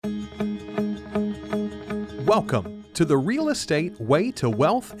Welcome to the Real Estate Way to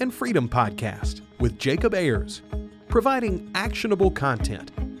Wealth and Freedom podcast with Jacob Ayers, providing actionable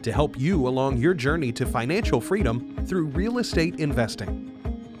content to help you along your journey to financial freedom through real estate investing.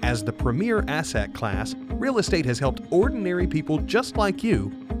 As the premier asset class, real estate has helped ordinary people just like you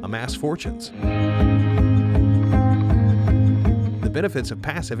amass fortunes. The benefits of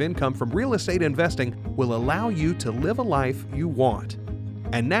passive income from real estate investing will allow you to live a life you want.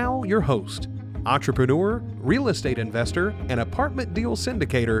 And now, your host, entrepreneur, real estate investor, and apartment deal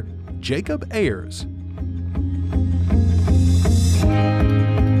syndicator, Jacob Ayers.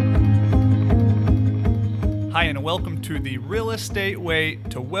 Hi, and welcome to the Real Estate Way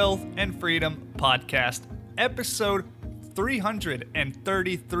to Wealth and Freedom podcast, episode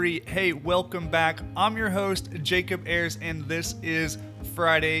 333. Hey, welcome back. I'm your host, Jacob Ayers, and this is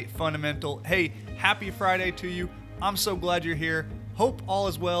Friday Fundamental. Hey, happy Friday to you. I'm so glad you're here. Hope all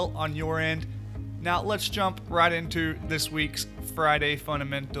is well on your end. Now, let's jump right into this week's Friday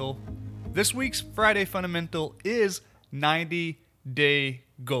Fundamental. This week's Friday Fundamental is 90-day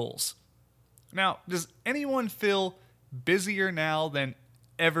goals. Now, does anyone feel busier now than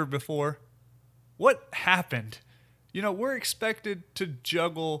ever before? What happened? We're expected to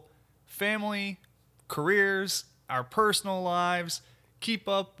juggle family, careers, our personal lives, keep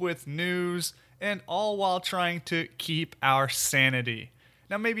up with news, and all while trying to keep our sanity.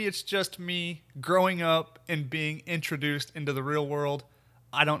 Now, maybe it's just me growing up and being introduced into the real world.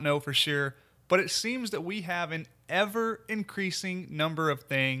 I don't know for sure, but it seems that we have an ever-increasing number of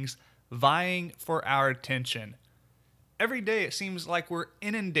things vying for our attention. Every day it seems like we're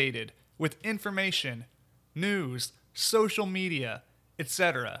inundated with information, news, social media,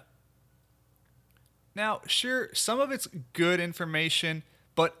 etc. Now, sure, some of it's good information,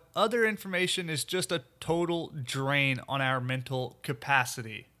 but other information is just a total drain on our mental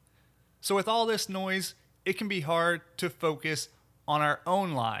capacity. So with all this noise, it can be hard to focus on our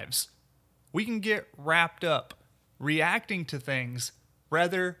own lives. We can get wrapped up reacting to things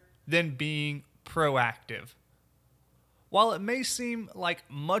rather than being proactive. While it may seem like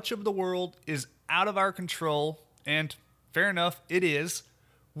much of the world is out of our control, and fair enough, it is,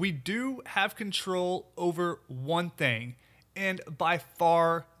 we do have control over one thing, and by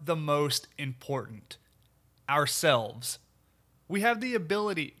far the most important: ourselves. We have the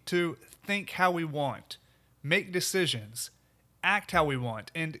ability to think how we want, make decisions, act how we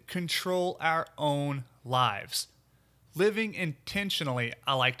want, and control our own lives. Living intentionally,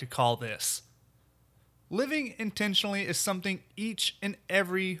 I like to call this. Living intentionally is something each and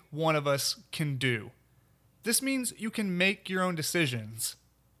every one of us can do. This means you can make your own decisions,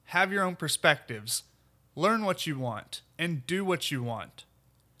 have your own perspectives, learn what you want, and do what you want.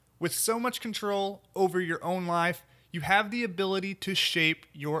 With so much control over your own life, you have the ability to shape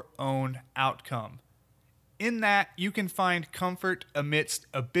your own outcome. In that, you can find comfort amidst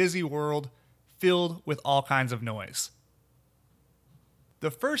a busy world filled with all kinds of noise. The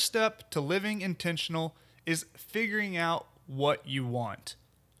first step to living intentional is figuring out what you want.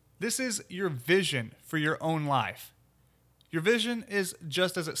 This is your vision for your own life. Your vision is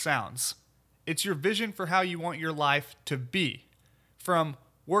just as it sounds. It's your vision for how you want your life to be. From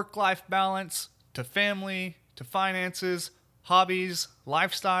work-life balance, to family, to finances, hobbies,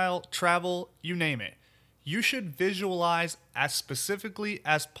 lifestyle, travel, you name it. You should visualize as specifically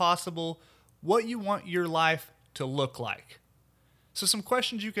as possible what you want your life to look like. So some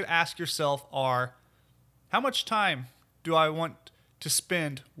questions you could ask yourself are: how much time do I want to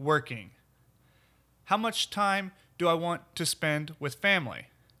spend working? How much time do I want to spend with family?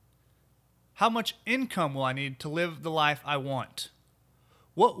 How much income will I need to live the life I want?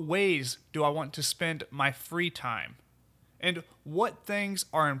 What ways do I want to spend my free time? And what things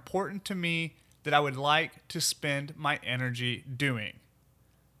are important to me that I would like to spend my energy doing?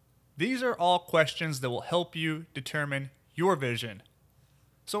 These are all questions that will help you determine your vision.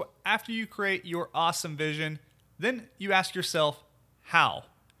 So after you create your awesome vision, then you ask yourself, how?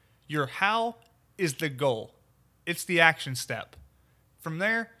 Your how is the goal. It's the action step. From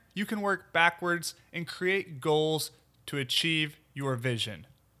there, you can work backwards and create goals to achieve your vision.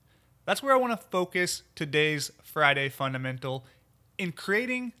 That's where I want to focus today's Friday Fundamental, in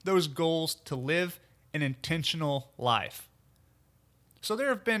creating those goals to live an intentional life. So there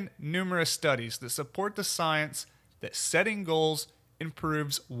have been numerous studies that support the science that setting goals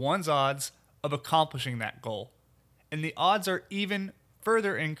improves one's odds of accomplishing that goal. And the odds are even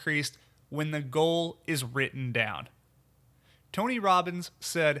further increased when the goal is written down. Tony Robbins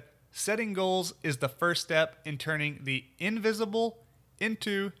said, setting goals is the first step in turning the invisible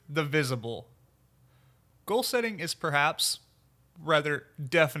into the visible. Goal setting is perhaps rather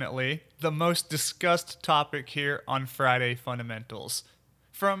definitely, the most discussed topic here on Friday Fundamentals.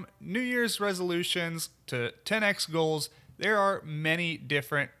 From New Year's resolutions to 10x goals, there are many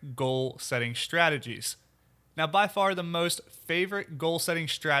different goal-setting strategies. Now, by far the most favorite goal-setting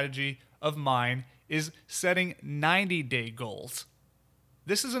strategy of mine is setting 90-day goals.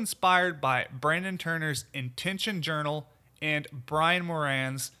 This is inspired by Brandon Turner's Intention Journal and Brian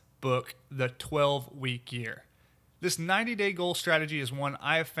Moran's book, The 12-Week Year. This 90-day goal strategy is one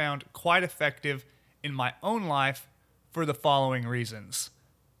I have found quite effective in my own life for the following reasons.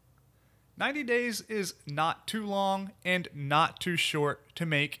 90 days is not too long and not too short to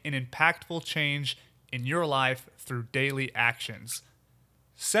make an impactful change in your life through daily actions.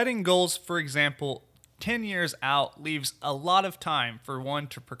 Setting goals, for example, 10 years out leaves a lot of time for one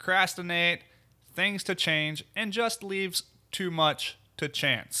to procrastinate, things to change, and just leaves too much to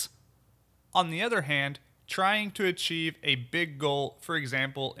chance. On the other hand, trying to achieve a big goal, for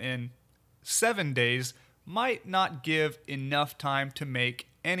example, in 7 days, might not give enough time to make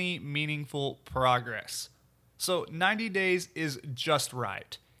any meaningful progress. So 90 days is just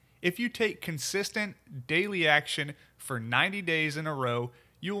right. If you take consistent daily action for 90 days in a row,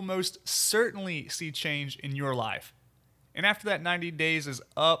 you will most certainly see change in your life. And after that 90 days is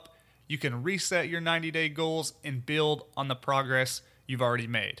up, you can reset your 90-day goals and build on the progress you've already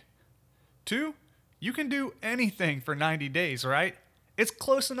made. 2, you can do anything for 90 days, right? It's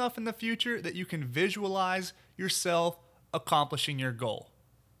close enough in the future that you can visualize yourself accomplishing your goal.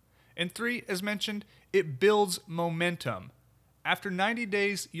 And 3, as mentioned, it builds momentum. After 90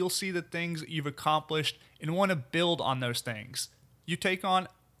 days, you'll see the things you've accomplished and want to build on those things. You take on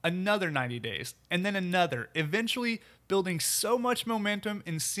another 90 days and then another, eventually building so much momentum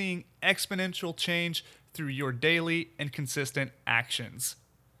and seeing exponential change through your daily and consistent actions.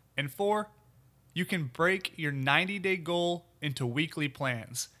 And 4, you can break your 90-day goal into weekly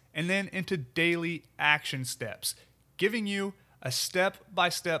plans and then into daily action steps, giving you a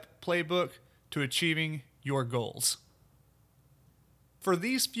step-by-step playbook to achieving your goals. For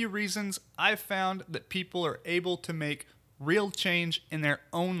these few reasons, I've found that people are able to make real change in their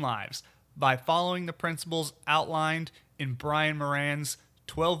own lives by following the principles outlined in Brian Moran's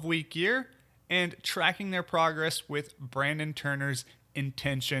 12-Week Year and tracking their progress with Brandon Turner's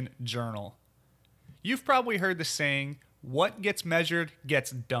Intention Journal. You've probably heard the saying, "What gets measured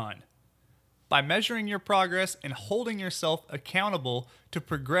gets done." By measuring your progress and holding yourself accountable to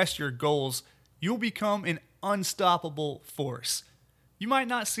progress your goals, you'll become an unstoppable force. You might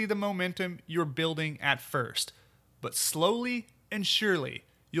not see the momentum you're building at first, but slowly and surely,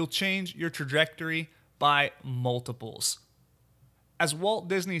 you'll change your trajectory by multiples. As Walt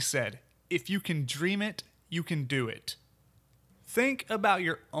Disney said, if you can dream it, you can do it. Think about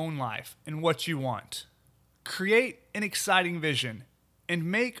your own life and what you want. Create an exciting vision and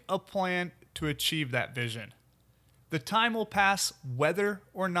make a plan to achieve that vision. The time will pass whether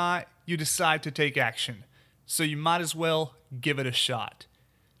or not you decide to take action, so you might as well give it a shot.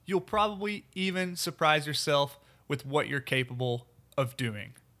 You'll probably even surprise yourself with what you're capable of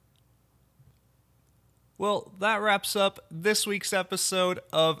doing. Well, that wraps up this week's episode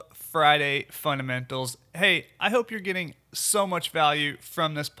of Friday Fundamentals. Hey, I hope you're getting so much value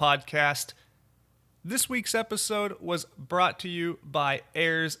from this podcast. This week's episode was brought to you by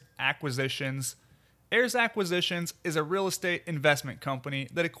Ayers Acquisitions. Ayers Acquisitions is a real estate investment company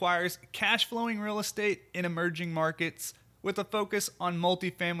that acquires cash-flowing real estate in emerging markets. With a focus on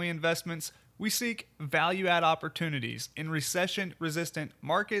multifamily investments, we seek value-add opportunities in recession-resistant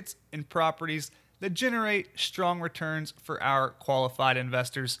markets and properties that generate strong returns for our qualified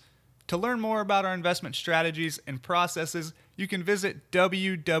investors. To learn more about our investment strategies and processes, you can visit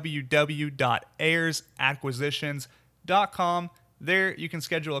www.ayersacquisitions.com. There, you can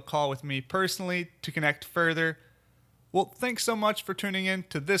schedule a call with me personally to connect further. Well, thanks so much for tuning in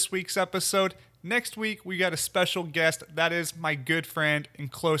to this week's episode. Next week, we got a special guest. That is my good friend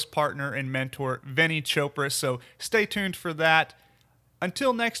and close partner and mentor, Vinny Chopra. So stay tuned for that.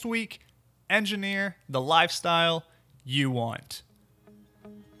 Until next week, engineer the lifestyle you want.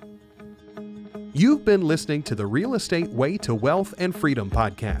 You've been listening to the Real Estate Way to Wealth and Freedom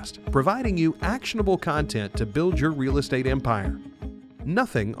podcast, providing you actionable content to build your real estate empire.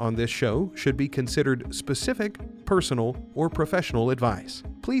 Nothing on this show should be considered specific, personal, or professional advice.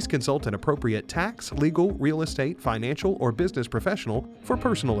 Please consult an appropriate tax, legal, real estate, financial, or business professional for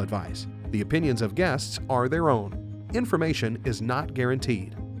personal advice. The opinions of guests are their own. Information is not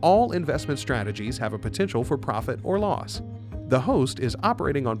guaranteed. All investment strategies have a potential for profit or loss. The host is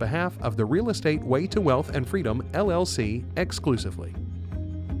operating on behalf of the Real Estate Way to Wealth and Freedom, LLC, exclusively.